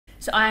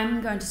So I'm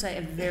going to say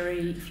a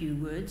very few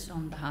words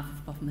on behalf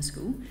of Boffa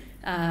School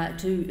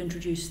to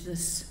introduce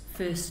this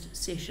first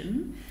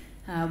session,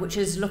 which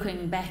is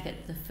looking back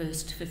at the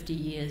first 50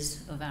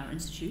 years of our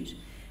institute.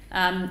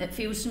 It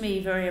feels to me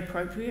very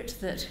appropriate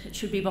that it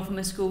should be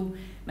Boffa School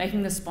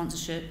making this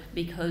sponsorship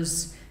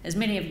because, as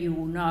many of you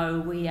will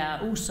know, we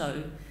are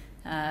also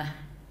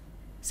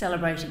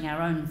celebrating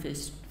our own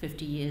first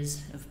 50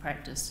 years of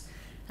practice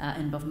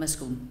in Boffa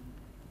School.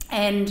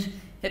 And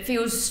it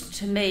feels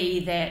to me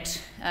that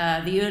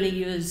the early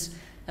years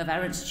of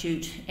our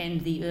institute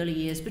and the early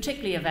years,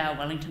 particularly of our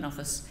Wellington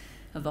office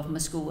of Boffa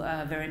School,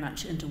 are very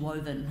much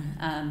interwoven,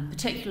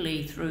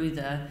 particularly through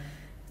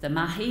the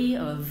mahi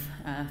of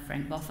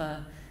Frank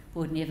Boffa,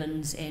 Boyd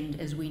Nevins, and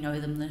as we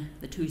know them,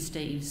 the two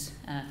Steves,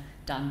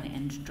 Dunn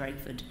and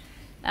Drakeford.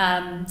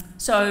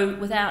 So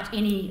without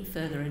any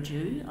further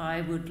ado, I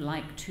would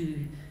like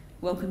to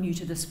welcome you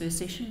to this first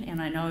session,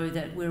 and I know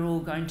that we're all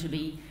going to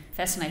be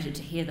fascinated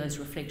to hear those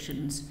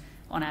reflections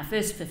on our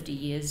first 50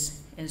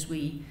 years as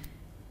we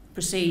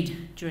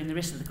proceed during the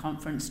rest of the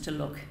conference to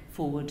look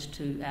forward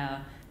to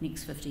our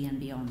next 50 and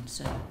beyond.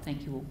 So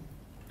thank you all.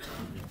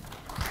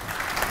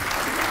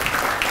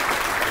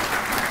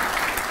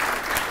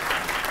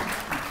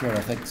 Kia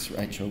ora, thanks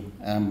Rachel.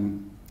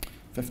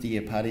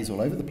 50-year parties all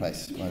over the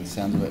place by the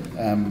sound of it.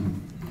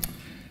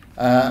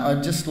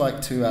 I'd just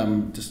like to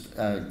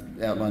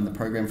outline the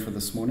program for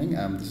this morning.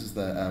 This is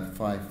the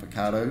Whai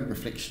Whakaaro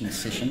reflection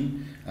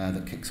session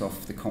that kicks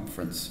off the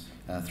conference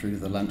through to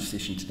the lunch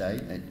session today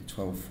at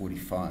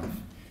 12:45.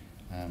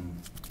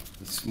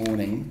 This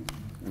morning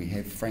we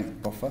have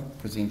Frank Boffa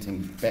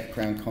presenting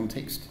background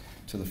context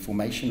to the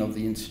formation of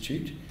the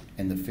Institute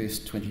and the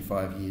first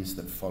 25 years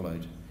that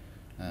followed.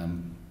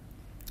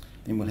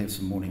 Then we'll have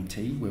some morning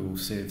tea where we'll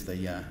serve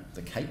the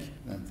cake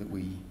that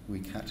we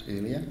cut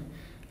earlier.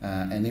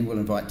 And then we'll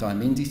invite Di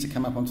Menzies to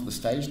come up onto the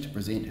stage to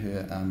present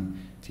her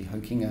Te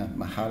Hokinga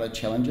Mahara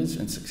challenges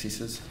and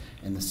successes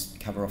and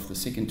cover off the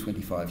second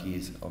 25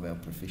 years of our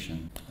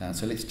profession.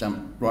 So let's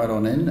jump right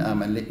on in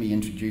and let me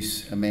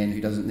introduce a man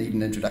who doesn't need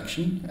an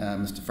introduction,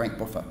 Mr. Frank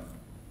Boffa.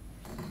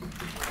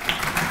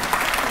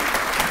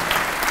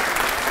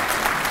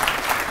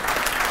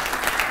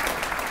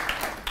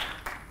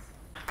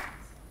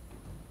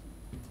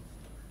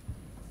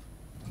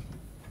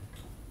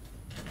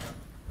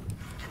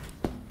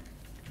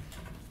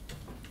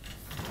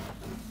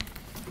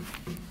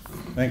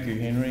 Thank you,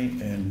 Henry,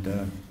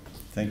 and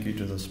thank you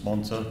to the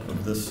sponsor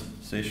of this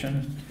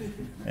session,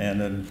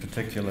 and in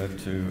particular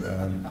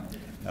to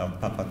our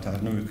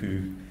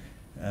papatanuku,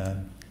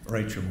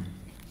 Rachel,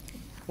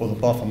 or the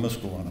Boffa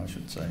School one, I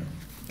should say,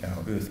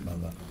 our Earth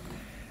Mother.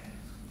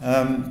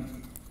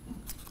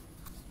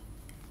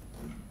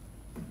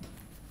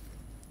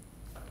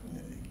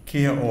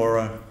 Kia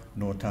ora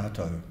no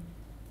tātou.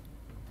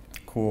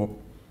 Ko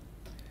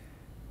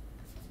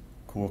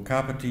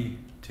kapiti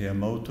te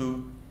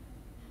motu,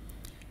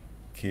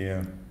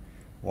 kia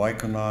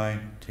waikonai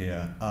te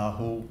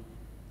aho,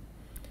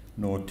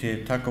 no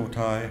te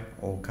takotai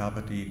o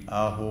kapiti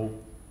aho,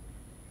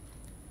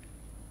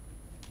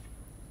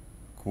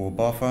 ko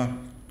Boffa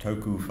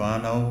toku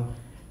whānau,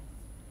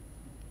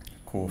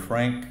 ko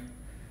Frank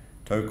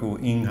toku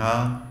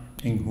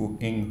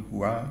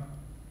inghua,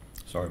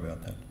 sorry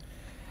about that.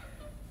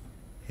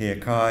 He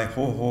kai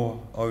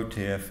hoho o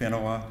te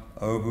whenua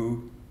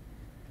ohu,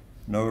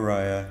 no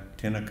raya,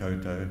 tēnā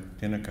koutou,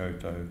 tēnā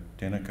koutou,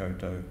 tēnā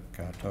koutou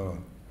katoa.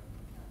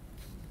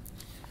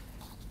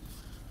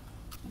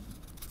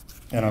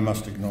 And I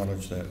must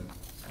acknowledge that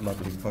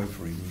lovely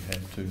potpourri we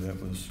had too.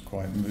 That was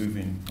quite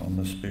moving on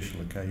this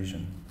special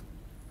occasion.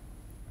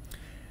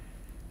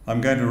 I'm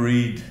going to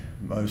read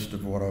most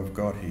of what I've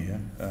got here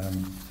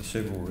for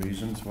several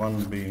reasons.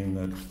 One being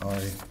that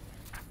I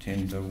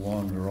tend to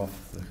wander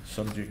off the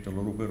subject a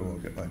little bit, or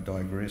I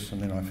digress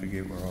and then I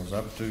forget where I was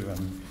up to.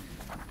 And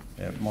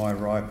at my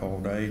ripe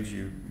old age,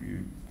 you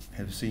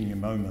have senior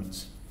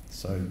moments.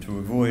 So to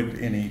avoid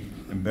any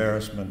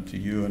embarrassment to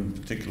you and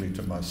particularly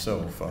to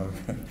myself,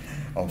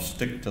 I'll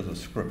stick to the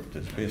script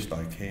as best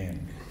I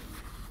can.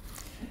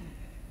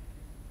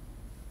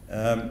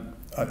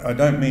 I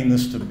don't mean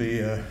this to be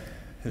a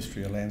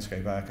History of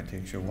Landscape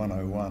Architecture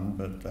 101,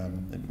 but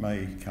it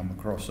may come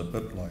across a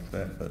bit like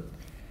that. But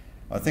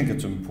I think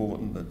it's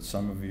important that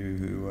some of you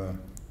who are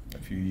a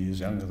few years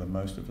younger than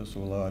most of us,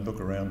 although I look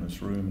around this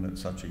room and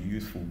it's such a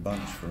youthful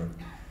bunch for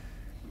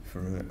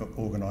an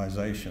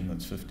organisation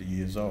that's 50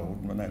 years old,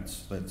 and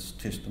that's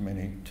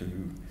testimony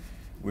to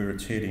where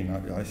it's heading.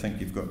 I think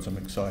you've got some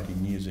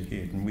exciting years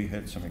ahead, and we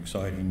had some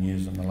exciting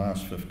years in the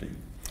last 50.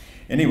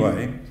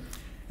 Anyway,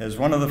 as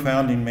one of the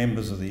founding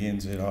members of the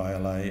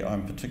NZILA,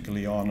 I'm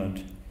particularly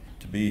honoured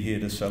to be here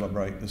to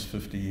celebrate this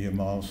 50-year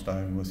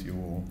milestone with you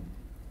all.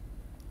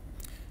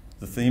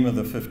 The theme of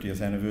the 50th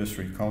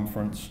anniversary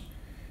conference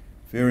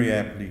very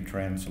aptly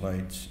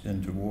translates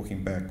into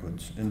walking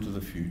backwards into the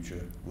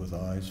future with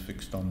eyes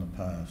fixed on the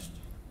past.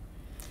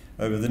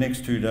 Over the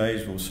next 2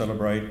 days, we'll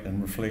celebrate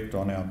and reflect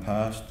on our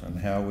past and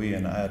how we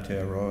in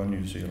Aotearoa,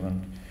 New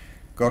Zealand,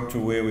 got to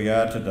where we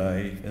are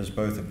today as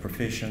both a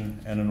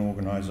profession and an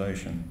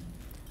organisation.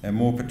 And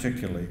more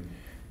particularly,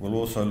 we will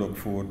also look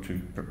forward to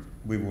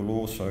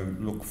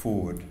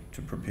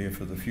prepare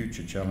for the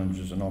future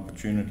challenges and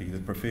opportunity the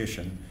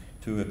profession,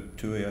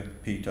 Tuia,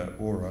 Pito,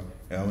 Ora,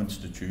 our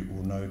institute,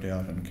 will no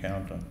doubt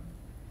encounter.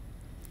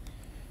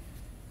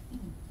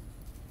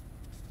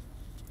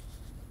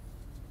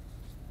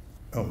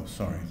 Oh,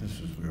 sorry,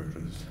 this is where it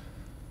is.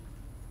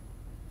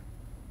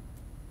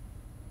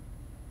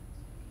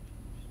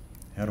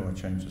 How do I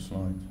change the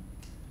slides?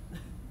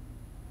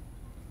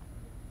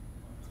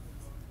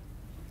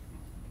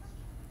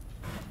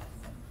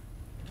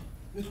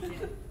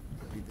 That'd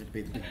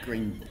be the big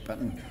green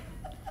button.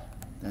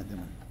 No, that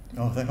one.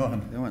 Oh, that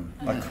one. That one.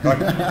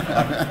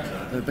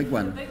 The big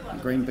one.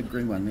 Big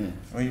green one, yeah.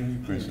 Oh, you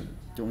press it.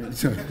 Do you want me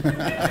to?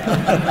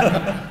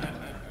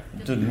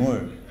 It didn't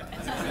work.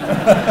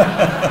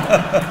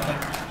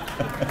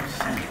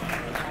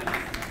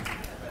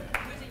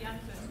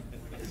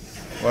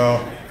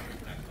 Well,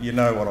 you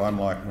know what I'm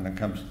like when it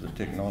comes to the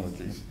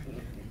technology.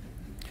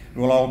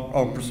 Well,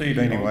 I'll proceed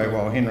anyway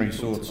while Henry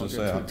sorts this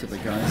out. To the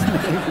guys.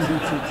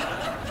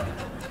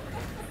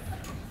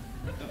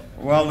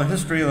 While the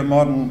history of the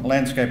modern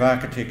landscape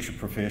architecture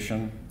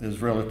profession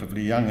is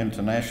relatively young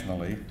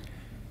internationally,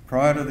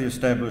 prior to the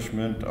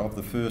establishment of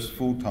the first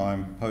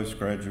full-time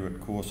postgraduate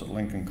course at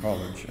Lincoln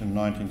College in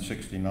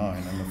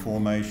 1969 and the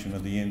formation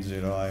of the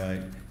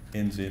NZILA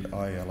in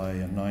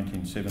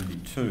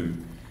 1972,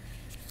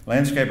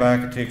 landscape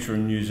architecture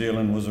in New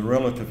Zealand was a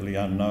relatively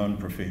unknown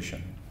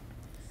profession.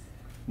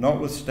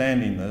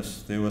 Notwithstanding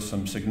this, there were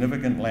some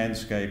significant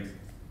landscape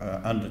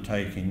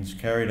undertakings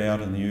carried out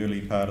in the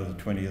early part of the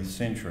 20th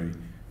century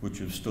which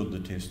have stood the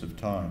test of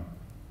time.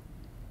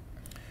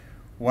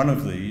 One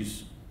of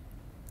these,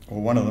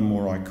 or one of the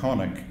more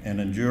iconic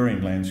and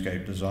enduring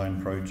landscape design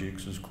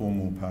projects, is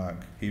Cornwall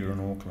Park here in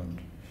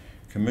Auckland,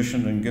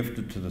 commissioned and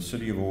gifted to the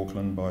City of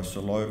Auckland by Sir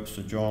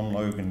John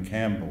Logan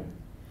Campbell.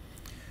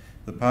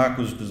 The park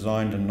was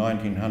designed in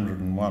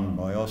 1901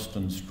 by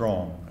Austin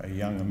Strong, a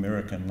young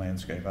American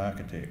landscape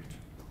architect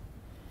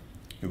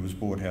who was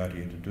brought out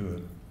here to do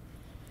it.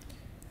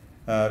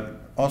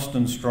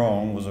 Austin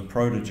Strong was a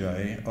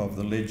protege of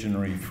the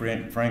legendary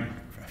Frederick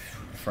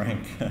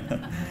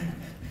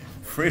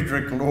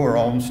Law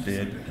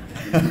Olmsted.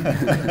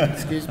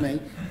 Excuse me.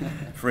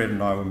 Fred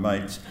and I were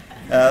mates.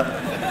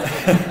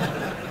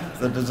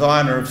 The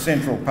designer of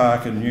Central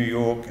Park in New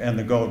York and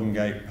the Golden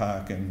Gate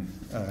Park in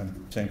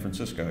San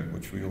Francisco,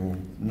 which we all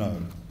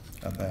know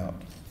about.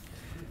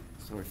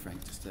 Sorry,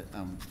 Frank, just that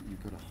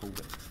you've got to hold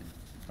it.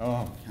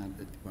 Oh.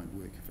 It won't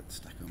work if it's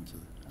stuck onto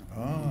the...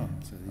 Oh,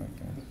 so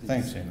okay.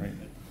 Thanks, Henry.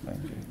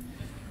 Thank you.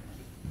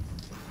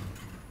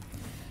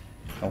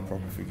 I'll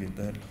probably forget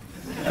that.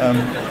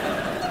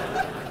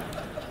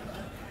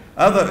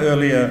 Other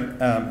earlier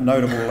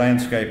notable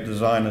landscape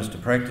designers to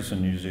practice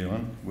in New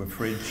Zealand were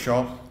Fred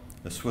Schott,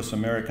 a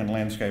Swiss-American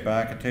landscape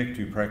architect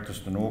who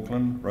practiced in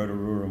Auckland,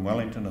 Rotorua and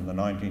Wellington in the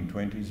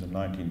 1920s and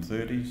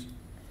 1930s,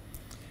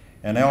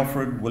 and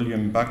Alfred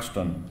William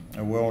Buxton,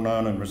 a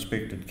well-known and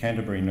respected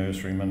Canterbury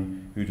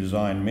nurseryman who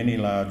designed many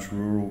large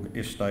rural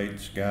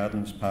estates,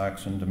 gardens,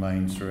 parks and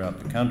domains throughout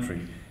the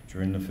country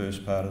during the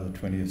first part of the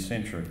 20th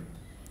century.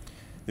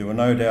 There were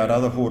no doubt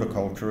other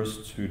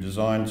horticulturists who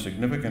designed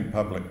significant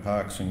public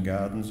parks and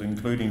gardens,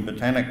 including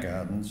botanic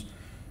gardens,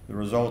 the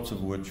results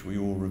of which we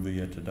all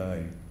revere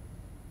today.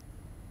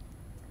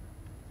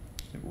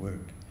 It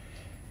worked.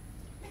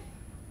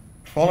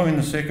 Following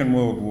the Second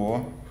World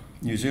War,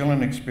 New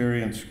Zealand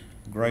experienced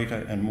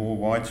greater and more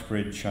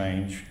widespread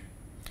change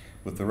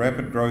with the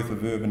rapid growth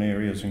of urban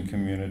areas and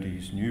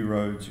communities, new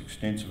roads,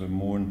 extensive and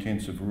more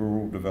intensive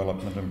rural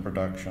development and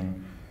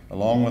production,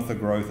 along with the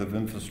growth of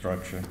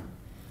infrastructure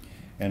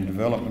and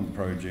development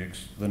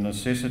projects. The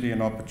necessity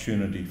and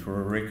opportunity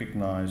for a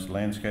recognised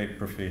landscape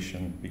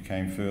profession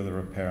became further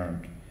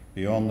apparent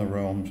beyond the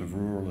realms of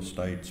rural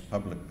estates,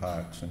 public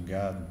parks and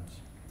gardens.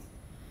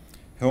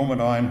 Helmut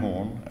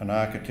Einhorn, an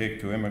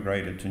architect who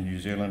emigrated to New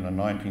Zealand in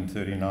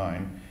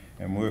 1939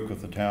 and worked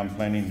with the Town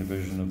Planning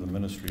Division of the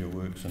Ministry of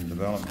Works and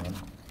Development,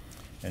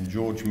 and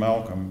George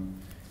Malcolm,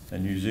 a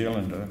New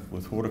Zealander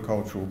with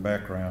horticultural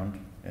background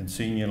and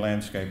senior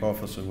landscape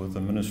officer with the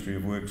Ministry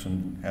of Works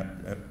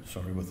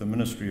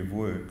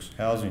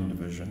Housing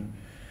Division,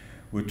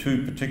 were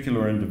two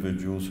particular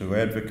individuals who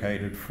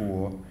advocated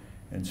for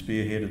and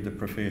spearheaded the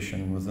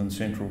profession within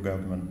central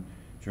government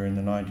during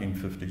the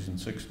 1950s and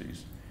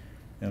 60s.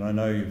 And I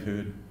know you've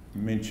heard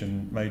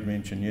made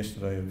mention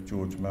yesterday of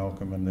George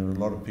Malcolm, and there are a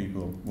lot of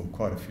people, well,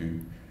 quite a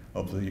few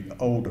of the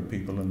older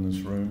people in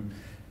this room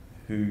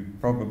who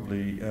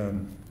probably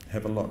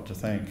have a lot to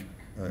thank,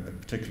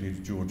 particularly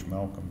to George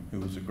Malcolm, who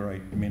was a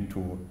great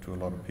mentor to a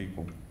lot of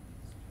people.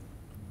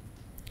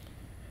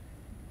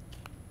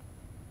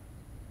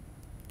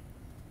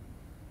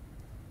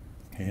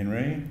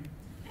 Henry?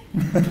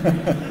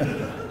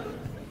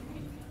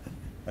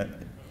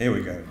 Here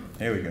we go.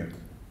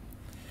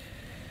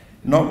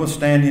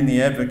 Notwithstanding the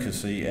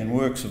advocacy and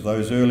works of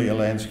those earlier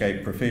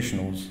landscape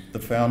professionals, the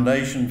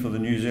foundation for the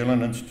New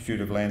Zealand Institute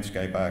of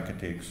Landscape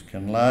Architects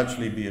can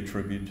largely be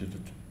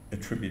attributed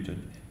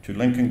to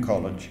Lincoln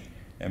College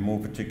and more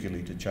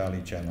particularly to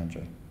Charlie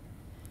Challenger.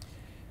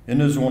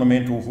 In his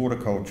ornamental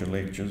horticulture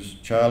lectures,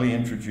 Charlie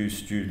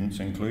introduced students,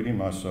 including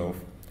myself,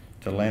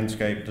 to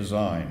landscape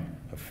design,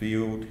 a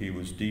field he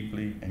was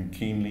deeply and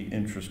keenly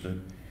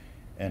interested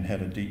and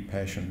had a deep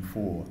passion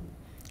for.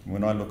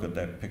 When I look at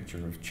that picture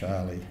of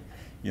Charlie,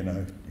 you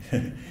know,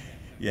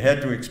 you had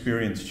to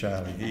experience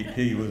Charlie.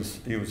 He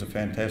was a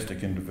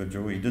fantastic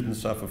individual. He didn't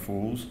suffer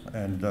fools,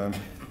 and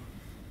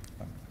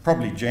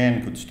probably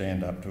Jan could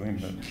stand up to him,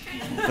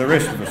 but the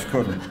rest of us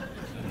couldn't.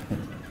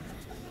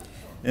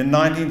 In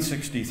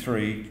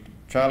 1963,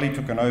 Charlie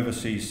took an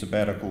overseas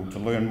sabbatical to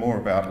learn more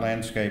about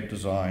landscape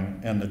design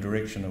and the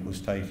direction it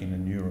was taking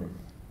in Europe.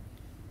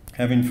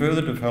 Having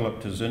further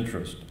developed his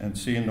interest and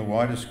seeing the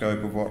wider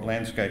scope of what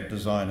landscape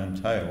design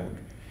entailed,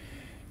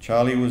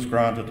 Charlie was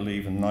granted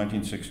leave in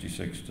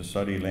 1966 to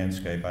study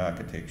landscape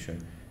architecture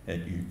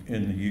in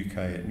the UK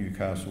at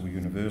Newcastle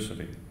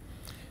University.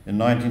 In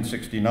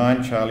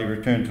 1969, Charlie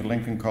returned to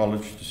Lincoln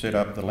College to set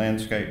up the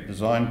landscape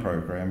design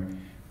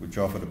program, which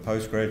offered a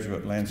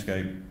postgraduate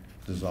landscape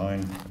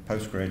design, a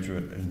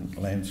postgraduate in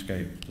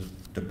landscape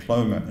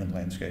diploma in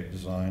landscape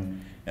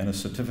design, and a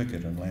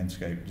certificate in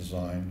landscape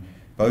design.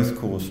 Both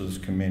courses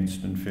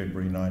commenced in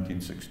February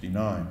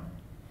 1969.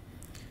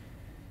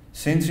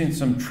 Sensing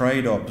some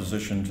trade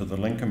opposition to the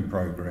Lincoln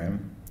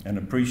program and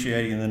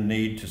appreciating the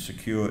need to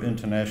secure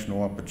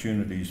international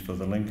opportunities for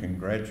the Lincoln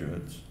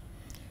graduates,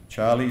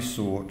 Charlie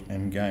sought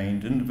and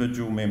gained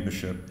individual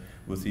membership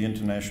with the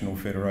International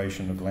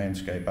Federation of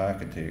Landscape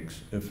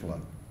Architects,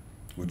 IFLA,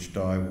 which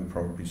Di will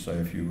probably say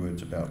a few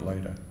words about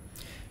later,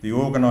 the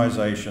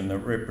organisation that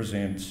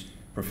represents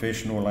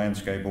professional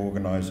landscape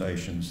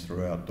organisations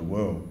throughout the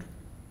world.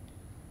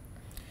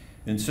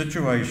 In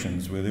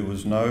situations where there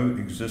was no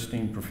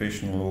existing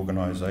professional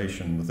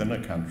organisation within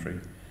a country,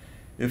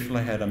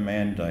 IFLA had a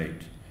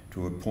mandate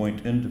to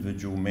appoint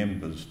individual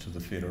members to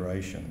the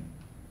Federation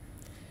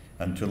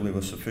until there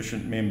were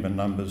sufficient member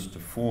numbers to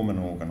form an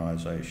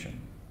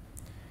organisation.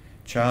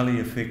 Charlie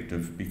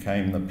Effective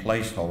became the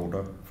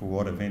placeholder for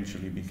what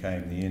eventually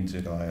became the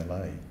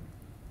NZILA.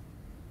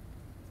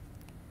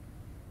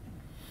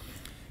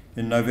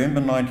 In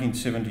November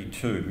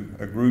 1972,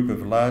 a group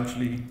of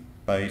largely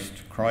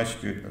based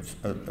Christchurch,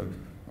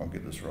 I'll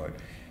get this right.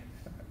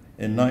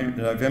 In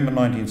November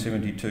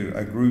 1972,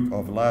 a group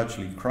of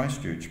largely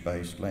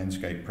Christchurch-based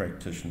landscape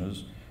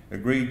practitioners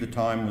agreed the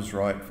time was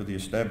right for the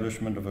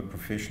establishment of a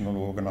professional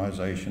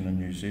organisation in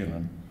New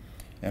Zealand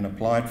and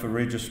applied for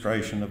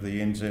registration of the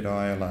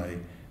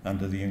NZILA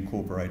under the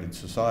Incorporated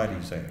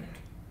Societies Act.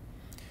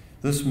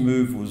 This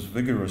move was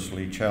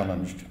vigorously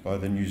challenged by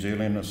the New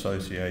Zealand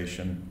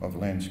Association of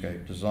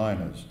Landscape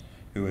Designers,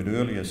 who had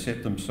earlier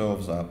set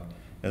themselves up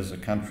as the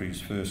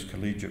country's first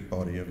collegiate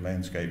body of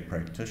landscape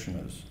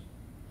practitioners.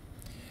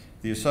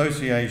 The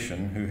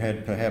association, who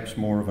had perhaps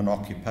more of an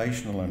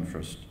occupational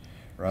interest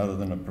rather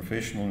than a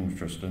professional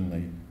interest in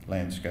the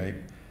landscape,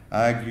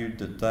 argued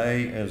that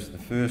they, as the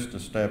first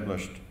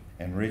established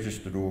and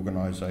registered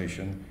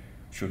organisation,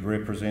 should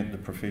represent the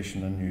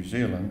profession in New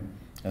Zealand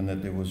and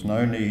that there was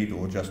no need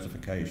or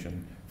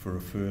justification for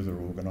a further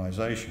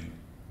organisation.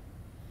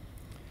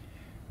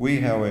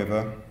 We,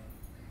 however,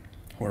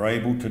 were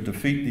able to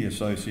defeat the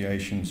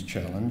association's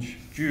challenge,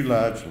 due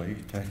largely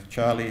to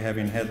Charlie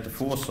having had the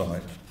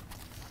foresight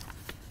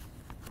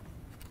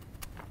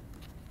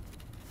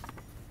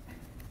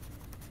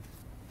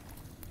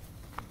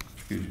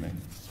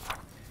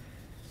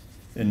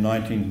in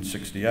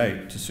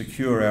 1968 to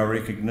secure our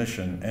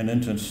recognition and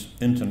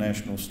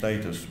international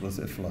status with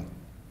IFLA.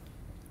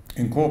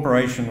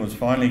 Incorporation was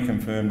finally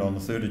confirmed on the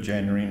 3rd of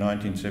January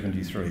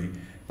 1973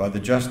 by the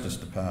Justice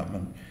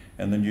Department,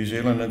 and the New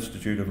Zealand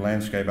Institute of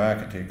Landscape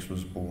Architects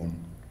was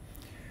born.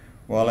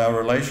 While our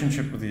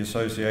relationship with the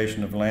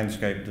Association of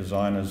Landscape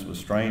Designers was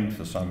strained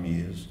for some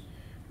years,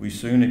 we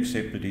soon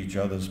accepted each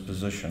other's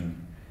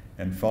position,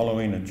 and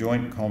following a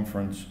joint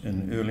conference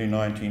in the early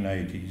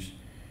 1980s,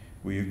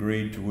 we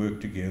agreed to work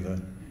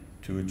together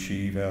to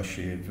achieve our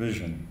shared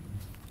vision.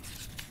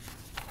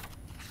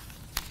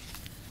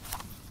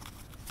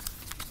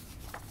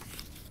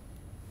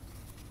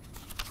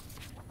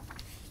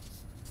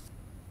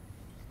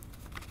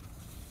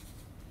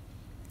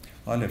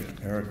 I left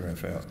a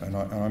paragraph out, and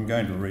I'm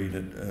going to read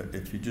it.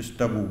 If you just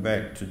double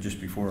back to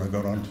just before I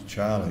got on to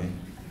Charlie,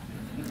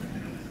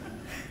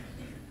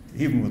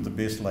 even with the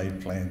best laid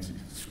plans, you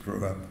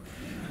screw up.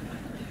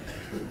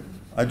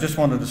 I just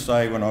wanted to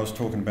say, when I was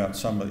talking about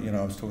some of,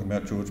 I was talking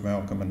about George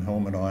Malcolm and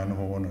Helmut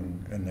Einhorn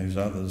and there's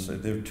others.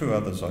 There were two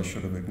others I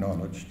should have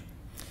acknowledged.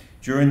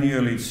 During the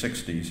early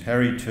 60s,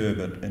 Harry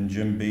Turbot and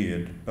Jim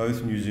Beard,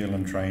 both New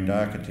Zealand trained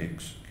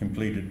architects,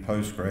 completed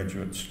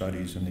postgraduate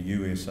studies in the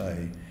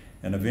USA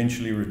and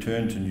eventually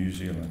returned to New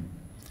Zealand.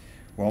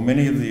 While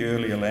many of the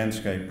earlier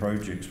landscape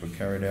projects were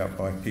carried out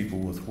by people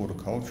with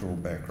horticultural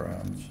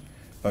backgrounds,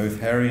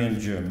 both Harry and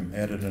Jim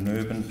added an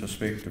urban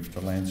perspective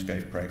to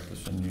landscape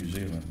practice in New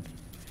Zealand.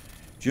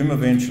 Jim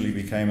eventually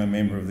became a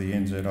member of the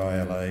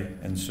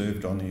NZILA and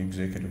served on the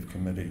executive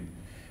committee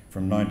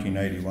from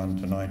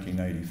 1981 to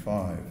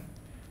 1985.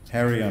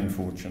 Harry,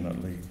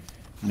 unfortunately,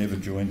 never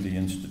joined the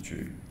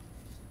Institute.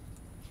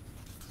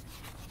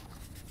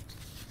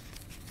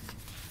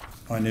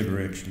 I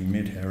never actually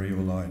met Harry,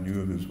 although I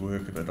knew of his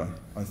work, but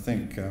I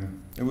think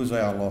it was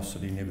our loss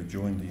that he never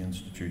joined the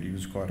Institute. He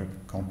was quite a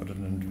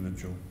competent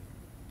individual.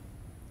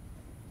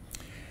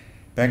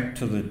 Back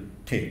to the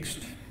text.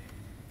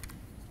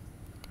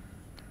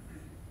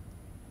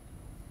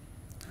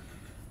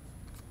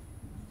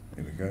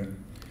 There we go.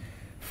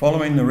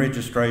 Following the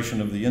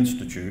registration of the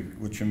Institute,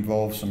 which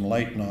involved some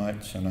late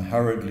nights and a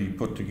hurriedly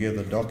put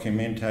together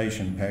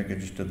documentation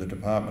package to the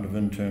Department of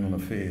Internal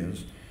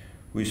Affairs,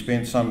 we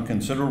spent some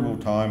considerable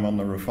time on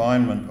the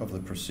refinement of the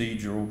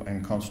procedural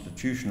and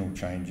constitutional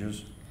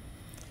changes,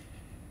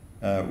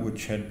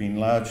 which had been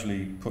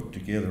largely put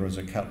together as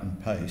a cut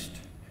and paste,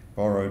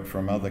 borrowed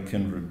from other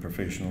kindred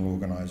professional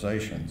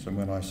organisations. And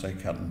when I say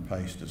cut and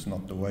paste, it's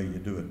not the way you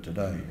do it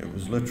today. It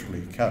was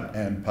literally cut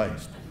and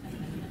paste.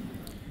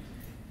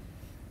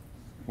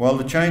 While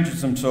the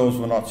changes themselves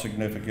were not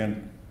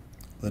significant,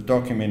 the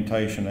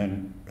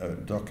documentation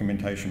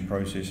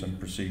process and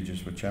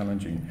procedures were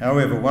challenging.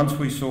 However, once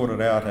we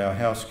sorted out our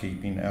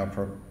housekeeping, our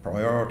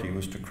priority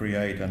was to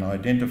create an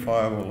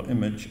identifiable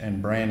image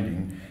and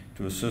branding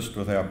to assist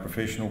with our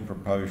professional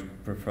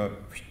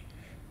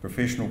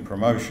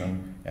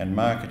promotion and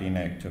marketing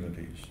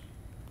activities.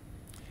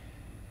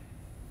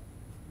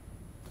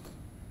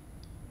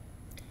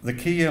 The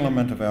key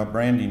element of our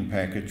branding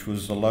package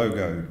was the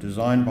logo,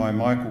 designed by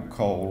Michael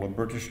Cole, a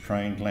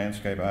British-trained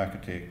landscape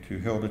architect who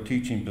held a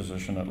teaching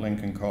position at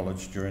Lincoln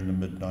College during the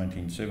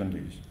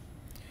mid-1970s.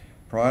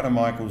 Prior to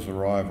Michael's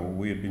arrival,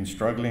 we had been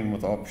struggling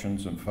with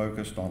options and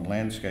focused on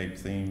landscape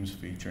themes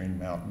featuring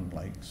mountain,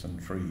 lakes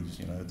and trees,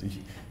 you know, the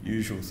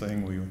usual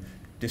thing we were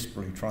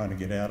desperately trying to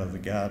get out of the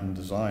garden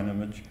design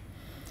image.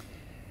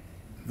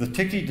 The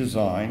Tiki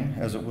design,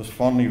 as it was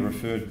fondly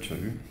referred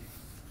to,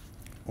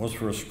 was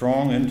for a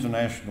strong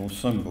international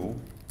symbol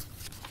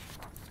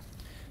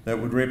that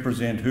would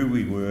represent who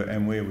we were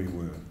and where we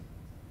were.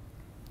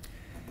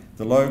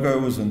 The logo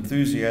was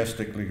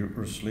enthusiastically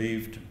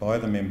received by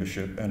the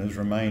membership and has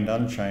remained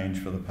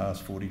unchanged for the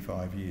past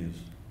 45 years.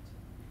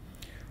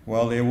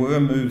 While there were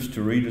moves to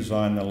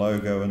redesign the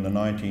logo in the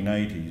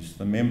 1980s,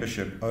 the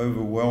membership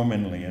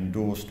overwhelmingly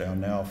endorsed our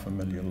now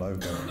familiar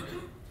logo,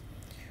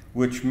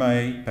 which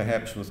may,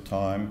 perhaps with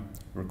time,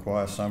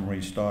 require some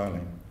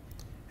restyling.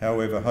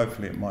 However,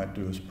 hopefully it might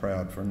do us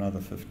proud for another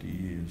 50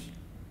 years.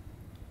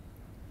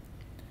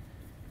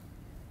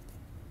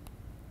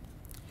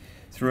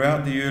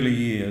 Throughout the early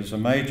years, a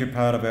major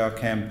part of our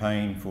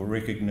campaign for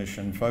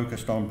recognition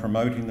focused on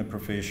promoting the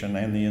profession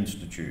and the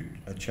Institute,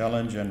 a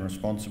challenge and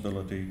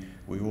responsibility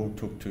we all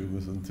took to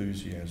with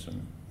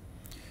enthusiasm.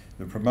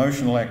 The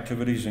promotional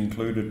activities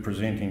included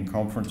presenting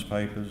conference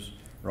papers,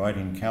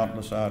 writing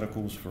countless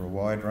articles for a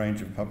wide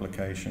range of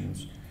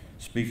publications,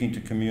 speaking to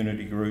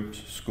community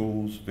groups,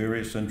 schools,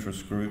 various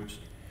interest groups,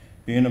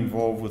 being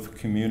involved with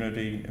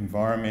community,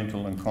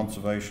 environmental and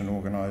conservation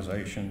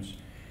organisations,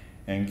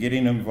 and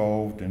getting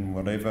involved in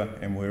whatever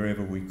and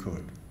wherever we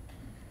could.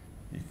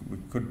 It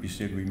could be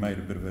said we made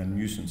a bit of a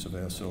nuisance of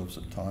ourselves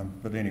at times,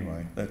 but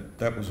anyway,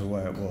 that was the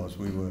way it was.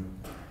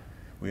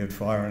 We had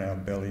fire in our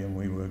belly and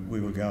we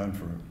were going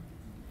for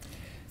it.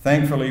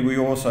 Thankfully, we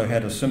also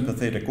had a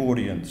sympathetic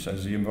audience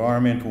as the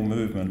environmental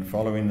movement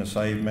following the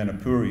Save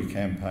Manapuri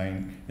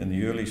campaign in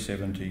the early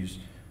 70s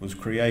was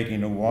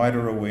creating a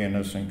wider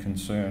awareness and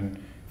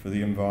concern for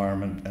the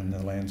environment and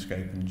the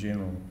landscape in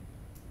general.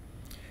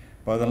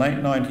 By the late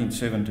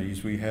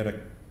 1970s,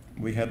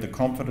 we had the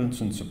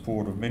confidence and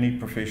support of many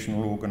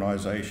professional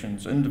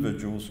organisations,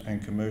 individuals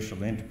and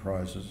commercial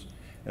enterprises,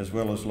 as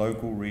well as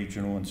local,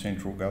 regional and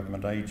central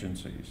government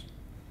agencies.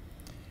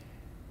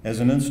 As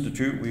an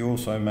institute, we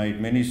also made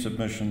many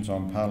submissions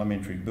on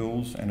parliamentary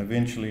bills and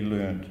eventually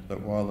learnt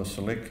that while the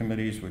select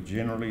committees were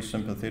generally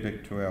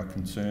sympathetic to our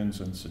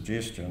concerns and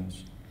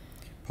suggestions,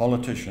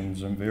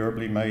 politicians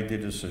invariably made their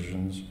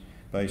decisions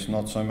based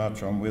not so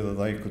much on whether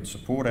they could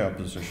support our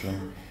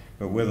position,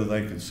 but whether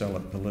they could sell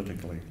it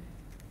politically.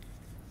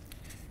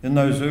 In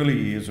those early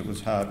years, it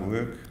was hard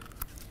work,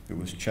 it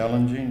was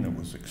challenging, it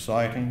was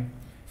exciting,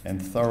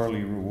 and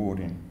thoroughly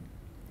rewarding.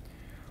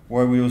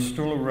 While we were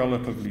still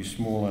relatively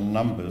small in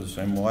numbers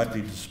and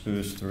widely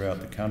dispersed throughout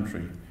the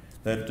country,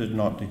 that did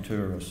not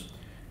deter us,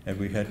 as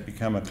we had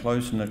become a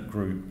close-knit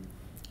group,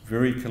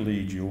 very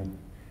collegial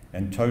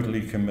and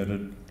totally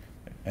committed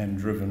and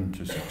driven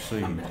to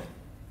succeed.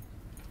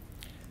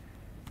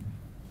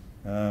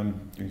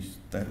 There's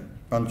that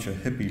bunch of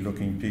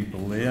hippie-looking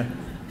people there.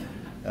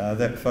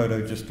 That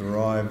photo just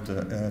arrived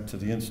to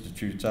the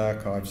Institute's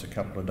archives a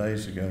couple of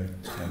days ago,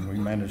 and we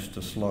managed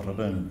to slot it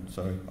in.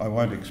 So I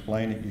won't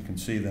explain it, you can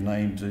see the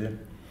names there.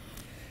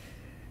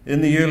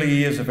 In the early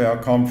years of our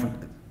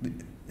conference,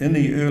 In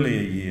the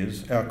earlier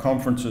years, our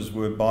conferences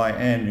were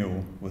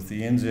biannual, with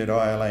the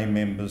NZILA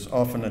members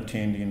often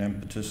attending and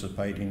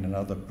participating in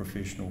other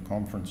professional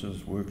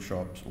conferences,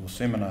 workshops or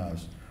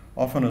seminars,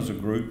 often as a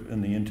group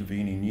in the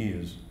intervening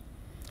years.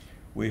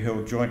 We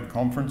held joint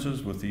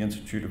conferences with the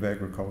Institute of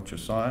Agriculture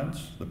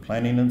Science, the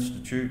Planning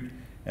Institute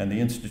and the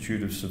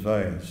Institute of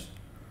Surveyors.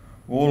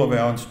 All of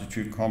our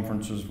institute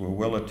conferences were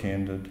well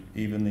attended,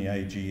 even the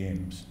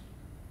AGMs.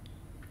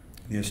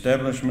 The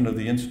establishment of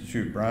the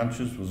Institute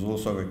branches was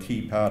also a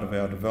key part of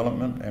our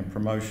development and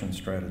promotion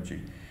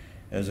strategy,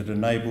 as it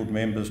enabled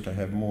members to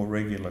have more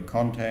regular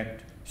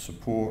contact,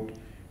 support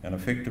and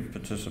effective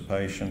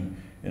participation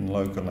in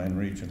local and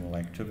regional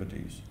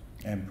activities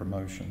and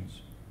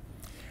promotions.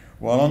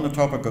 While on the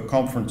topic of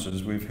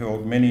conferences, we've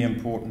held many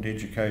important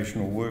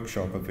educational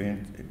workshop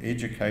events,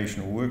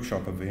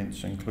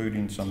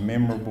 including some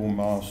memorable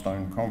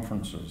milestone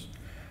conferences.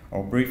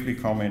 I'll briefly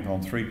comment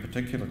on 3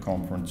 particular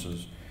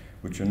conferences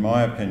which in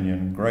my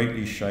opinion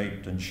greatly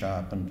shaped and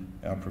sharpened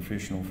our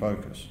professional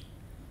focus.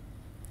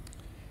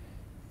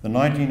 The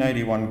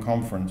 1981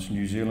 conference,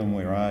 New Zealand,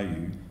 Where Are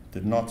You?,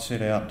 did not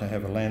set out to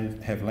have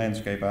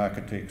landscape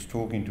architects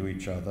talking to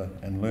each other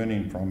and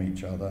learning from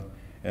each other,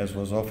 as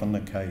was often the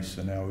case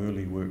in our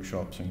early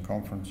workshops and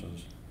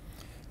conferences.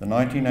 The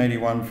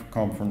 1981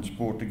 conference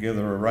brought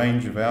together a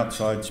range of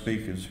outside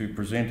speakers who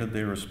presented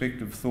their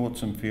respective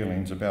thoughts and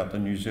feelings about the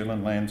New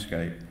Zealand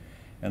landscape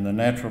and the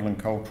natural and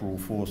cultural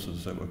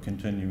forces that were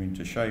continuing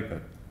to shape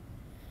it.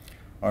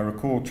 I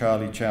recall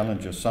Charlie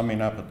Challenger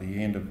summing up at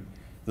the end of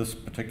this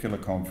particular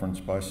conference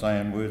by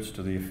saying words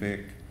to the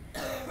effect,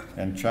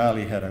 and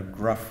Charlie had a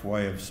gruff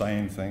way of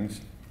saying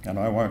things, and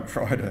I won't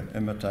try to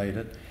imitate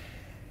it.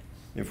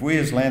 If we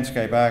as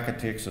landscape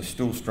architects are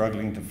still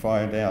struggling to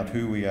find out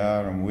who we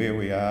are and where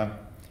we are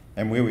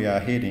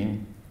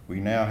heading, we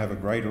now have a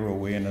greater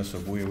awareness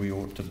of where we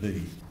ought to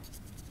be.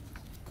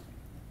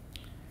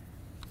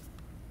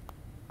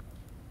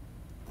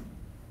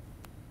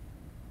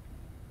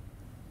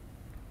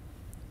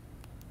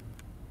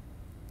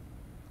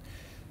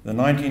 The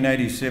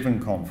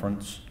 1987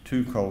 conference,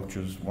 Two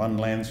Cultures, One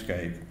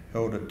Landscape,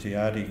 held at Te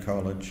Āti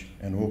College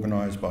and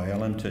organised by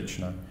Alan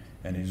Titchener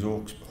and his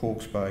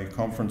Hawke's Bay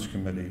Conference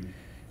Committee,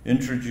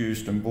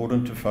 introduced and brought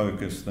into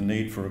focus the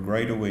need for a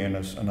great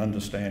awareness and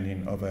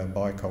understanding of our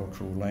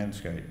bicultural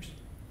landscapes.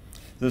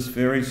 This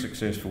very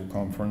successful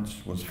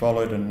conference was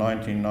followed in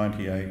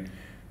 1998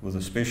 with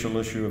a special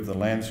issue of The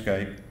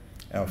Landscape,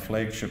 our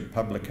flagship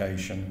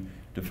publication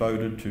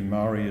devoted to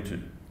Maori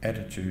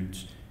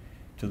attitudes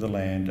to the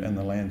land and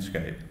the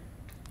landscape.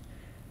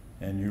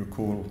 And you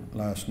recall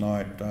last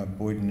night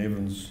Boyden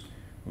Evans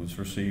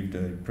received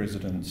a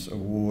President's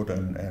Award,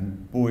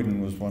 and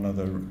Boyden was one of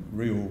the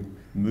real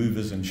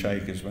movers and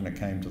shakers when it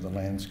came to the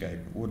landscape.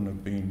 It wouldn't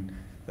have been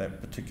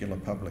that particular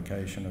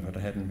publication if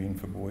it hadn't been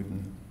for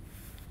Boyden.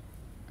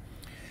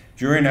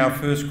 During our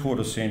first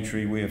quarter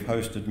century, we have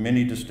hosted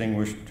many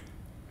distinguished,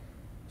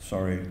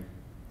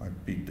 I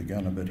beat the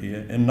gun a bit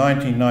here. In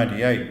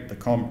 1998, the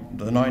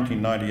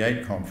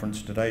 1998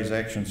 conference, Today's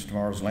Actions,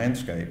 Tomorrow's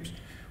Landscapes,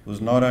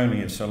 was not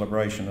only a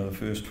celebration of the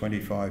first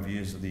 25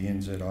 years of the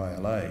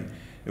NZILA,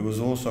 it was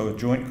also a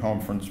joint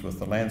conference with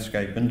the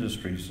Landscape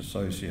Industries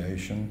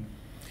Association,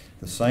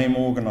 the same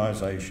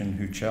organisation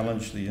who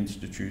challenged the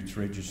Institute's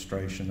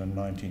registration in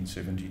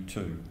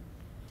 1972.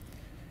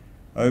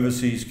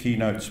 Overseas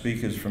keynote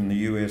speakers from the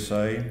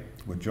USA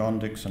were John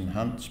Dixon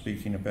Hunt,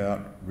 speaking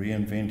about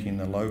reinventing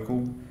the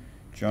local,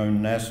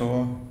 Joan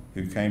Nassau,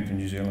 who came to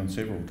New Zealand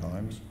several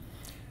times,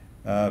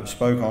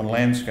 spoke on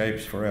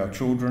landscapes for our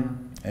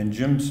children, and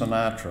Jim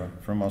Sinatra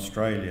from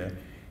Australia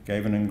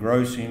gave an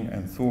engrossing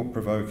and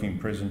thought-provoking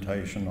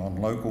presentation on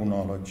local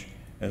knowledge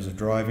as a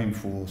driving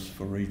force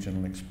for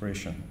regional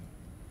expression.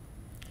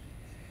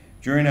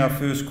 During our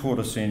first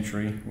quarter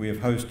century, we have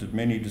hosted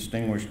many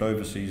distinguished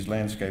overseas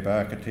landscape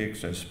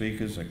architects as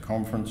speakers at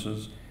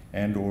conferences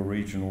and/or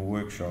regional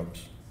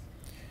workshops.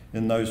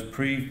 In those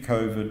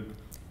pre-COVID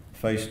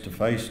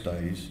face-to-face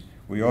days,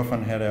 we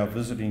often had our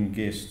visiting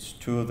guests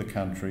tour the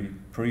country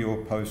pre or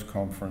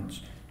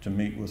post-conference to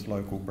meet with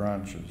local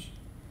branches.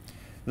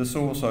 This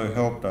also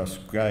helped us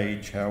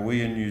gauge how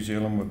we in New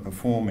Zealand were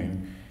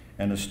performing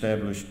and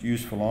established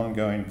useful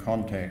ongoing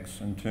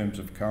contacts in terms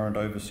of current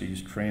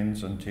overseas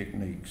trends and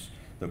techniques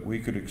that we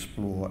could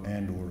explore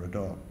and/or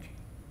adopt.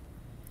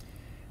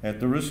 At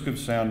the risk of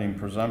sounding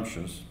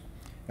presumptuous,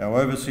 our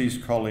overseas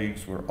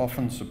colleagues were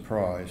often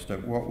surprised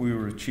at what we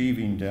were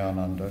achieving down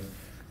under,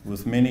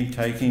 with many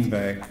taking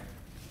back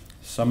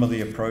some of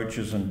the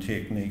approaches and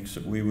techniques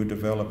that we were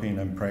developing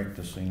and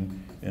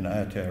practicing in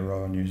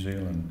Aotearoa, New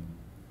Zealand.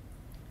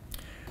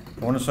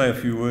 I want to say a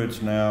few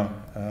words now.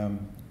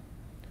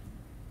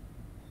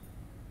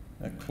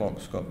 That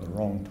clock's got the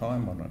wrong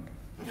time on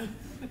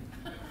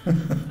it.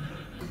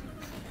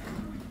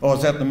 Oh,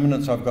 is that the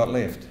minutes I've got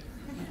left?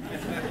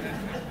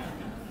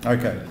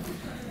 Okay.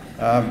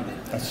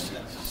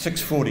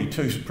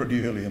 6:42 is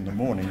pretty early in the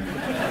morning.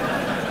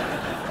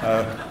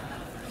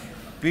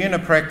 Being a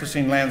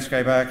practicing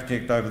landscape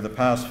architect over the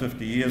past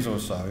 50 years or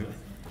so,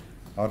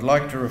 I'd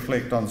like to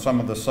reflect on some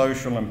of the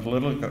social and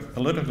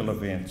political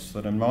events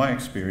that in my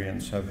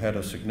experience have had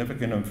a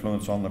significant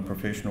influence on the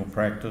professional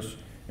practice,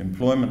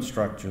 employment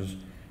structures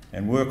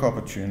and work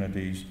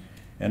opportunities,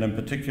 and in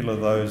particular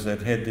those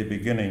that had their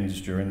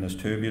beginnings during this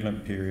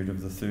turbulent period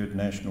of the Third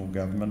National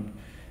Government,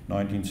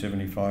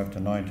 1975 to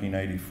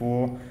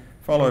 1984,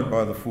 followed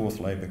by the Fourth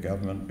Labour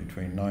Government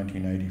between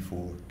 1984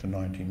 to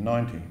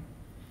 1990.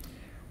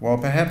 While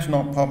perhaps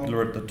not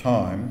popular at the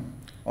time,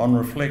 on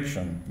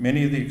reflection,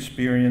 many of the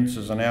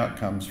experiences and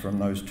outcomes from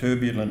those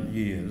turbulent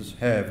years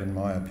have, in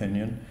my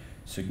opinion,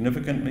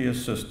 significantly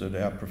assisted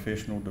our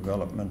professional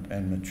development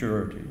and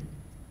maturity.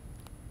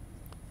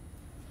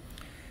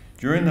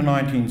 During the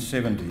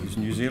 1970s,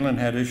 New Zealand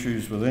had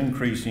issues with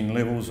increasing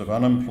levels of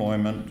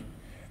unemployment.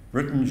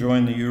 Britain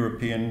joined the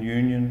European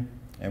Union,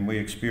 and we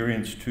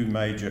experienced two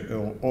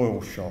major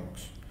oil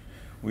shocks.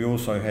 We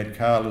also had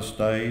carless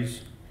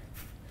days,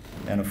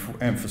 and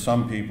for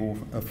some people,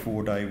 a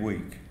 4-day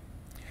week.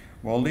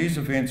 While these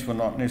events were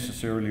not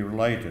necessarily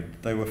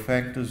related, they were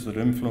factors that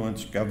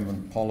influenced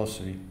government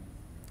policy.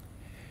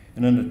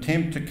 In an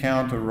attempt to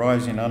counter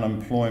rising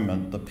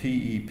unemployment, the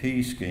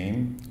PEP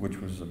scheme, which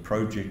was the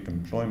Project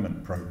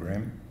Employment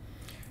Program,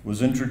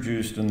 was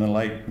introduced in the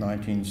late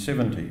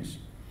 1970s.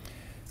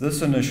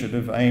 This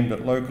initiative, aimed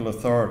at local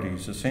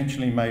authorities,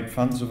 essentially made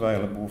funds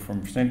available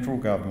from central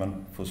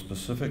government for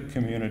specific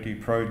community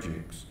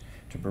projects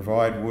to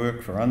provide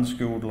work for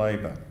unskilled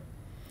labour.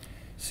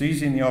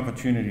 Seizing the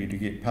opportunity to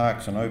get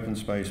parks and open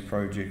space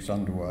projects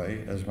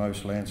underway, as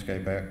most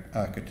landscape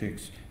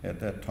architects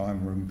at that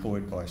time were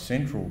employed by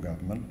central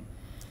government,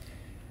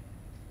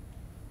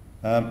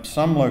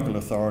 some local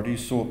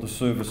authorities sought the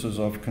services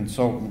of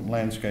consultant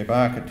landscape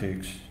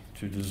architects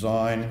to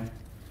design,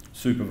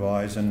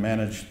 supervise and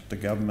manage the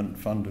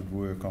government-funded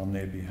work on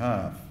their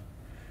behalf.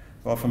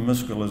 Boffa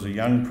Miskell, as a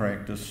young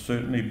practice,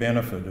 certainly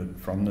benefited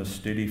from this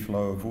steady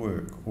flow of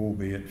work,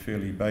 albeit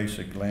fairly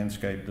basic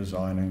landscape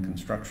design and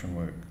construction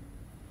work.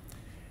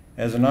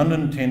 As an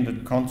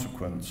unintended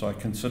consequence, I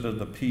consider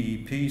the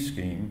PEP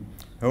scheme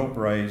helped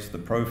raise the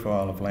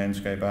profile of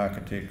landscape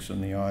architects in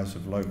the eyes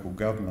of local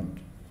government,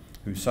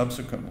 who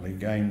subsequently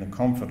gained the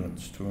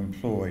confidence to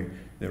employ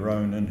their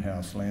own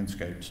in-house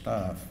landscape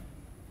staff.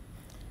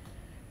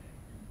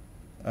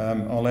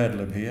 I'll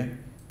ad-lib here.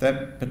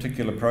 That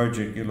particular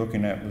project you're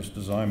looking at was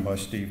designed by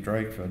Steve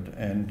Drakeford,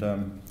 and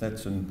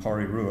that's in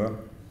Porirua,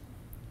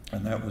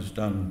 and that was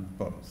done,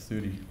 what,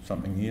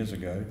 30-something years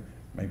ago,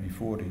 maybe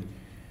 40,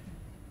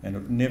 and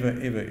it never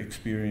ever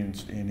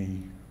experienced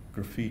any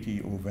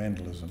graffiti or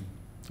vandalism.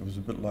 It was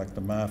a bit like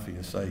the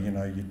mafia, say, you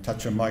know, you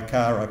touch on my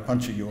car, I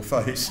puncture your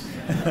face.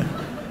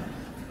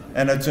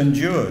 And it's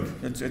endured.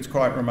 It's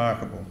quite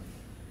remarkable.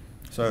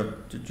 So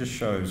it just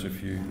shows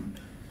if you,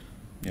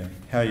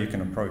 how you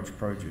can approach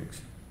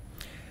projects.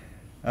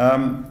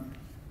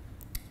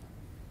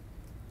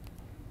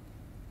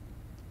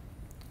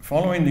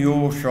 Following the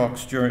oil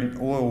shocks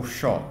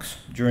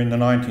during the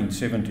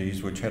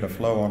 1970s, which had a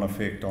flow-on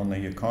effect on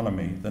the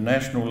economy, the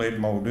national-led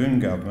Muldoon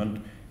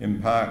government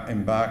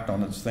embarked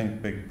on its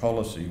Think Big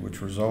policy,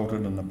 which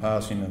resulted in the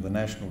passing of the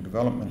National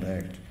Development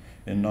Act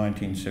in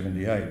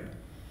 1978.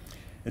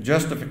 A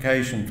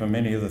justification for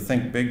many of the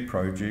Think Big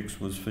projects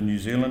was for New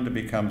Zealand to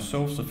become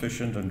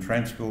self-sufficient in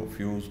transport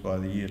fuels by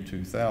the year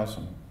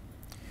 2000.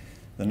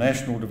 The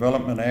National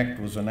Development Act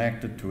was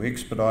enacted to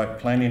expedite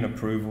planning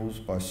approvals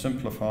by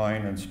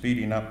simplifying and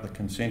speeding up the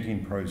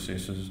consenting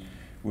processes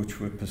which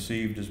were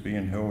perceived as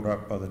being held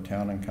up by the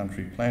Town and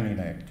Country Planning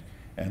Act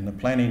and the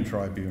Planning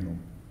Tribunal.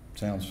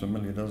 Sounds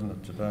familiar, doesn't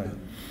it, today?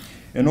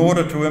 In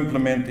order to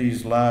implement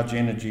these large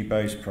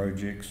energy-based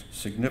projects,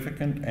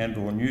 significant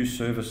and/or new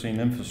servicing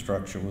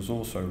infrastructure was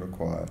also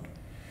required.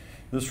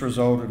 This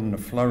resulted in a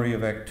flurry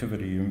of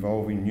activity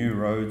involving new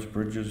roads,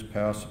 bridges,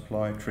 power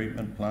supply,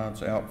 treatment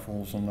plants,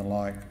 outfalls and the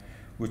like,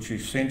 which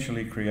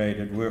essentially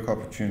created work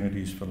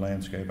opportunities for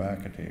landscape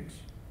architects.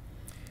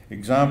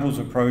 Examples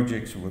of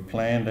projects that were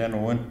planned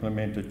and/or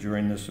implemented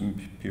during this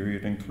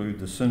period include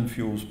the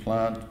Synfuels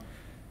plant,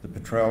 the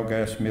petrol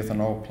gas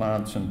methanol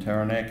plants in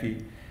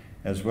Taranaki,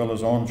 as well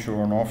as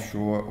onshore and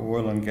offshore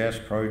oil and gas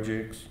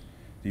projects,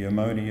 the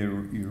ammonia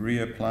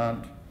urea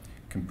plant,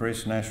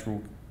 compressed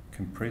natural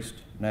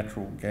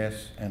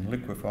gas and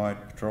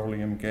liquefied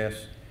petroleum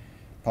gas,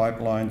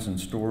 pipelines and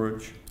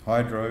storage,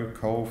 hydro,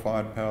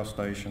 coal-fired power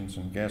stations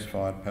and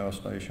gas-fired power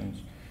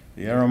stations,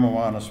 the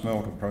Aramoana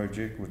smelter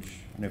project, which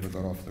never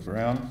got off the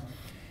ground,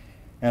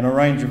 and a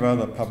range of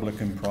other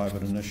public and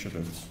private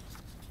initiatives.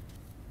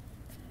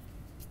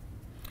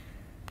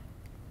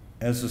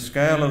 As the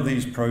scale of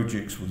these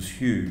projects was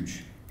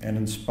huge, and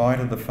in spite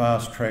of the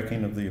fast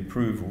tracking of the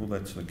approval,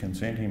 that's the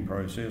consenting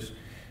process,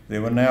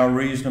 there were now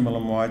reasonable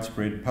and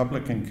widespread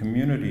public and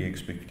community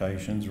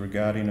expectations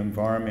regarding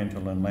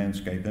environmental and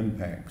landscape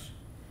impacts.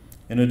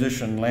 In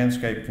addition,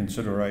 landscape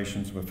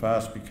considerations were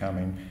fast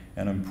becoming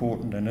an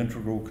important and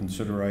integral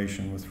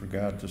consideration with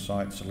regard to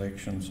site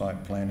selection,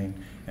 site planning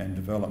and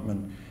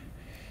development,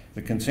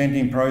 the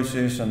consenting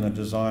process and the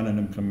design and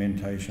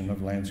implementation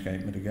of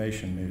landscape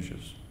mitigation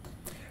measures.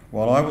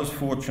 While I was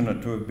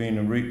fortunate to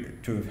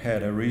have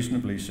had a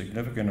reasonably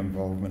significant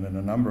involvement in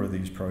a number of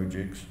these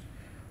projects,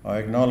 I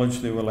acknowledge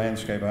there were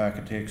landscape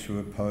architects who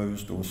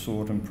opposed or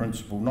sought in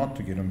principle not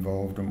to get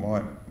involved in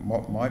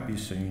what might be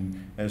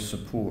seen as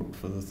support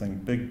for the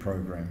Think Big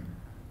program.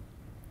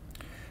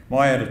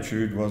 My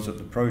attitude was that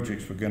the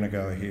projects were going to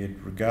go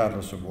ahead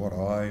regardless of what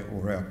I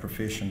or our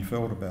profession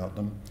felt about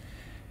them,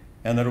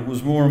 and that it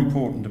was more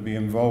important to be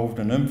involved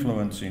in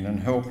influencing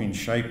and helping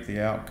shape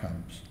the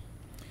outcomes.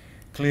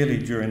 Clearly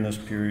during this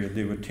period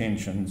there were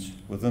tensions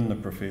within the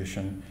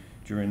profession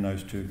during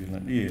those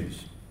turbulent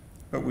years,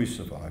 but we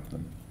survived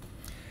them.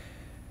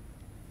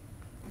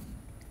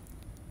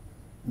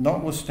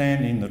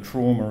 Notwithstanding the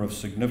trauma of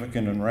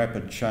significant and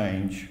rapid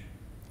change,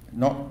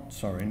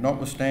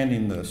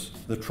 notwithstanding this,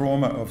 the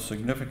trauma of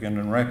significant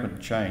and rapid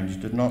change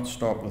did not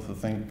stop with the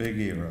Think Big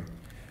era.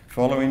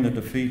 Following the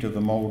defeat of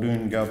the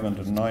Muldoon government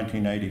in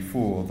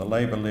 1984, the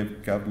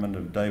Labour-led government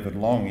of David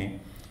Lange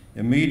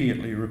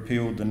immediately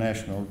repealed the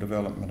National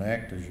Development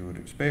Act, as you would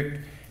expect,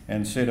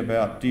 and set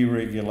about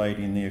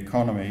deregulating the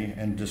economy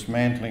and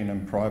dismantling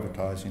and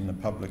privatising the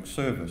public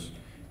service,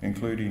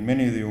 including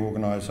many of the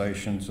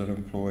organisations that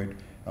employed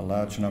a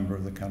large number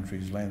of the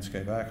country's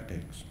landscape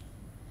architects.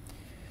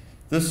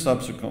 This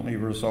subsequently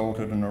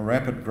resulted in a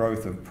rapid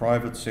growth of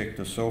private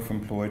sector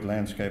self-employed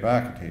landscape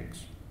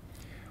architects.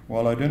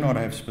 While I do not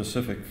have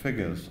specific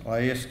figures,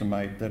 I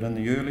estimate that in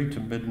the early to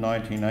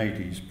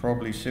mid-1980s,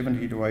 probably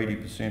 70 to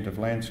 80% of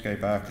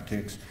landscape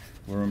architects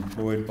were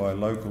employed by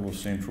local or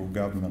central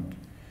government,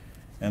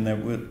 and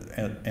that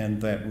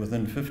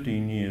within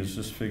 15 years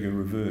this figure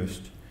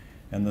reversed,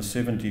 and the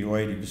 70 or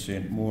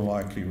 80% more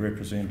likely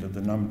represented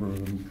the number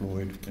of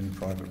employed in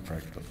private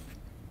practice.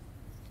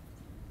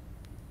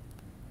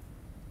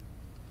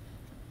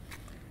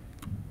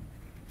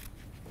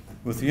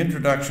 With the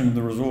introduction of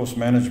the Resource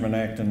Management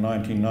Act in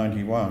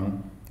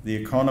 1991, the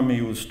economy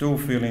was still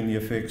feeling the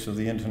effects of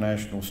the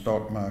international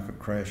stock market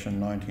crash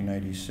in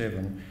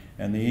 1987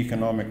 and the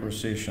economic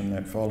recession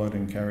that followed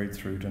and carried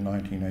through to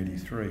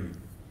 1983.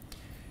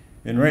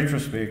 In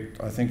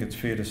retrospect, I think it's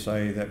fair to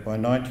say that by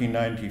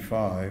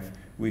 1995,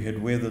 we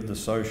had weathered the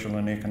social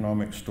and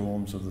economic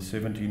storms of the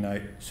 70s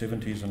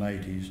and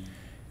 80s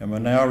and were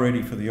now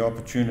ready for the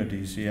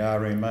opportunities the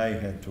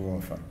RMA had to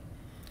offer.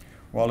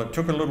 While it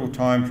took a little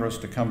time for us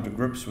to come to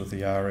grips with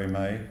the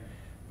RMA,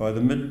 by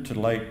the mid to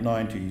late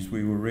 90s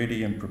we were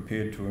ready and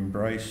prepared to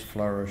embrace,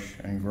 flourish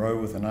and grow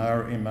with an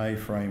RMA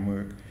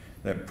framework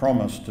that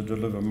promised to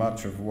deliver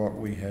much of what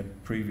we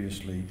had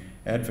previously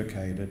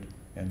advocated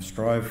and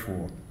strived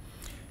for.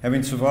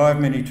 Having survived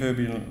many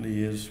turbulent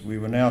years, we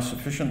were now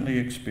sufficiently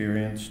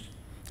experienced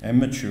and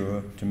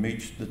mature to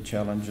meet the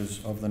challenges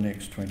of the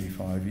next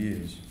 25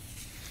 years.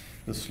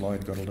 This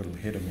slide got a little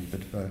ahead of me,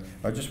 but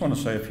I just want to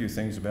say a few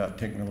things about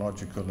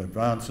technological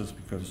advances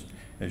because,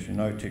 as you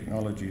know,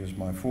 technology is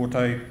my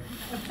forte.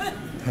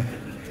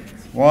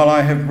 While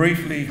I have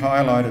briefly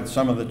highlighted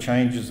some of the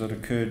changes that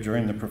occurred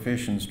during the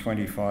profession's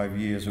 25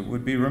 years, it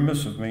would be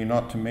remiss of me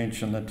not to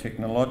mention the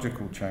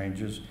technological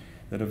changes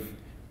that have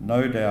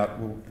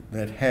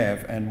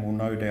and will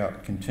no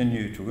doubt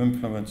continue to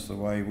influence the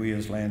way we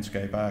as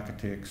landscape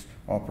architects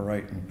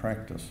operate and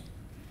practice.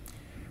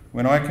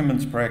 When I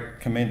commenced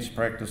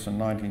practice in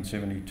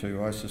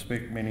 1972, I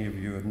suspect many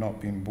of you had not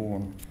been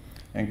born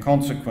and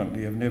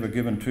consequently have never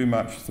given too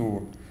much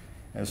thought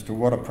as to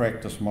what a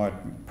practice might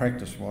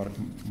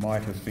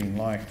have been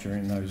like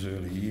during those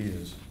early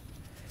years.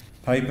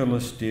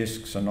 Paperless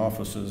desks and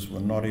offices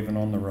were not even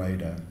on the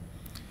radar.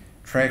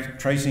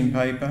 Tracing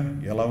paper,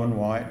 yellow and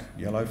white,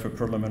 yellow for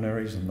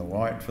preliminaries and the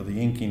white for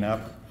the inking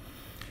up.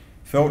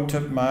 Felt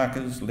tip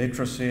markers,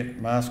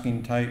 letraset,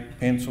 masking tape,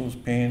 pencils,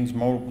 pens,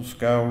 multiple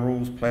scale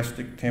rules,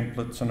 plastic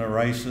templates and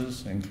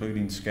erasers,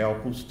 including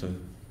scalpels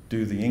to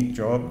do the ink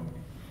job.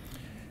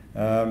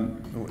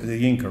 The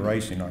ink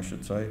erasing, I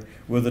should say,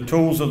 were the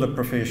tools of the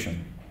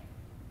profession.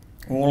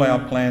 All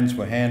our plans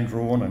were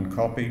hand-drawn and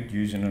copied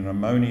using an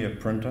ammonia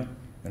printer,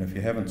 and if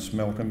you haven't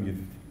smelt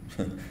them,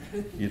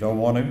 you don't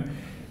want to.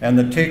 And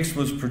the text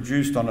was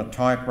produced on a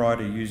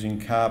typewriter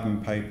using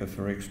carbon paper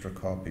for extra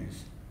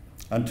copies,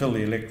 until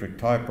the electric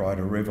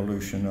typewriter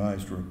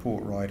revolutionised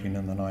report writing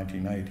in the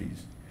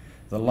 1980s.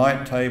 The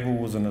light table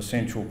was an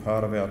essential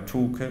part of our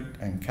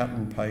toolkit, and cut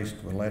and paste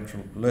were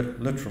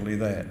literally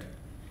that.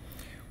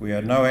 We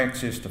had no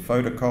access to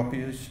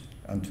photocopiers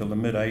until the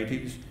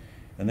mid-80s,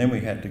 and then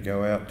we had to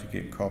go out to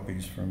get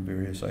copies from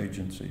various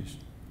agencies.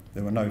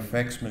 There were no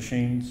fax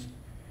machines,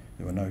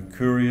 there were no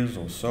couriers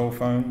or cell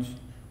phones.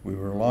 We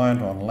were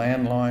reliant on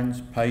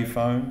landlines, pay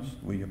phones,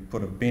 where you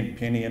put a bent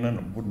penny in and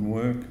it wouldn't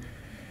work.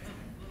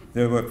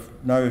 There were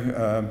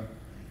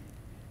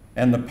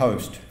and the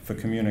post for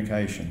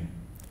communication.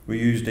 We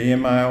used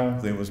airmail,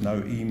 there was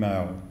no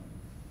email.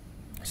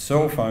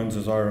 Cell phones,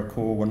 as I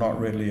recall, were not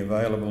readily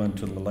available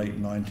until the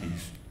late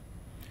 90s.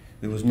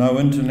 There was no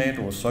internet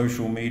or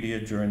social media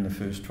during the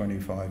first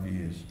 25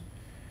 years.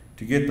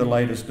 To get the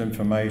latest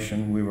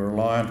information, we were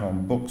reliant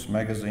on books,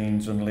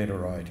 magazines, and letter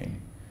writing.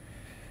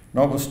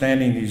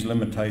 Notwithstanding these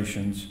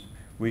limitations,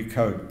 we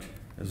coped,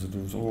 as it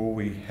was all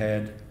we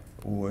had,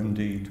 or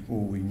indeed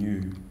all we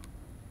knew.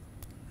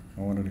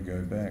 I wanted to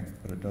go back,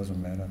 but it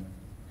doesn't matter.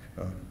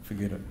 Oh,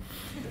 forget it.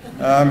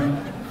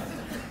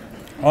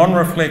 On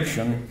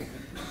reflection,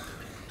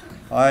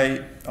 I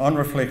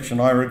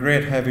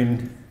regret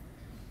having.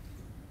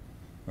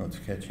 Oh, it's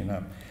catching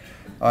up.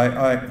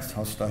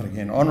 I'll start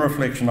again. On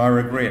reflection, I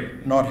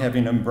regret not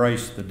having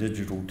embraced the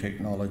digital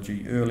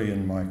technology early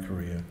in my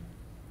career.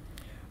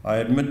 In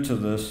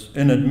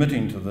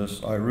admitting to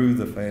this, I rue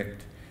the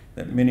fact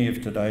that many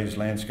of today's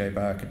landscape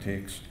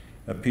architects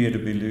appear to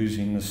be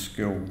losing the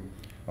skill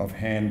of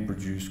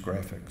hand-produced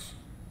graphics.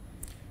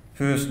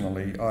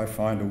 Personally, I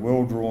find a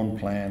well-drawn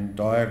plan,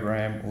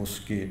 diagram or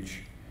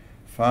sketch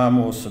far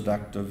more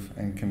seductive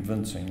and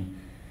convincing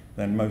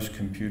than most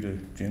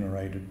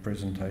computer-generated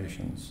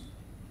presentations.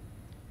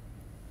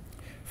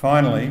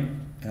 Finally,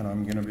 and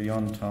I'm going to be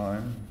on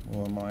time,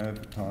 or am I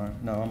over time?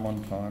 No, I'm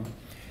on time.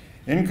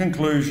 In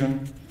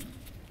conclusion,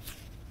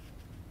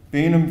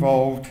 being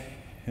involved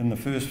in the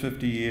first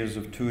 50 years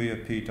of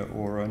Tuia, Pito,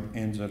 or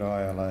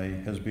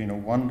NZILA has been a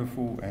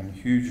wonderful and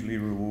hugely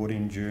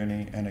rewarding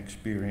journey and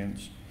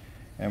experience,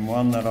 and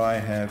one that I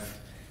have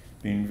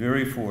been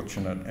very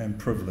fortunate and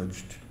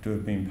privileged to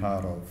have been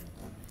part of.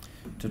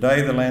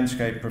 Today, the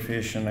landscape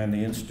profession and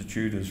the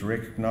Institute is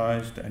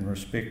recognised and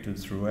respected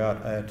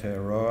throughout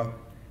Aotearoa,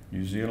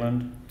 New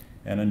Zealand,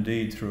 and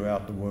indeed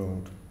throughout the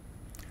world.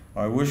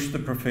 I wish the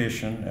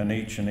profession and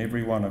each and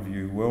every one of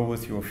you well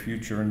with your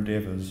future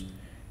endeavours,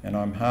 and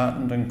I'm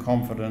heartened and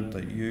confident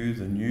that you,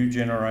 the new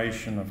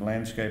generation of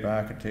landscape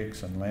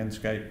architects and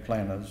landscape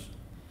planners,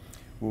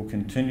 will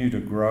continue to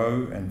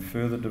grow and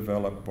further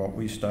develop what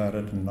we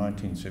started in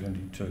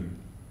 1972.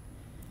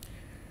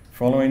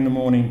 Following the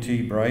morning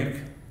tea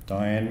break,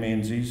 Diane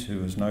Menzies,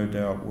 who is no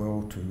doubt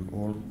well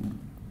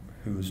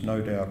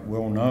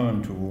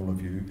known to all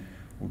of you,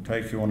 will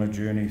take you on a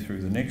journey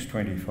through the next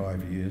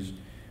 25 years,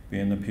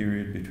 being the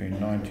period between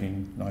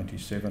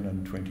 1997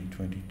 and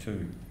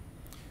 2022.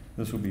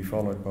 This will be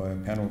followed by a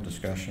panel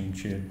discussion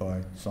chaired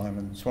by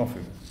Simon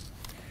Swafu.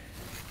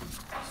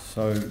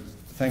 So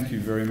thank you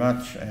very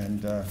much,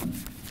 and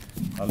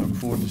I look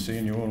forward to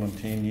seeing you all in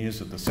 10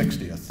 years at the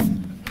 60th.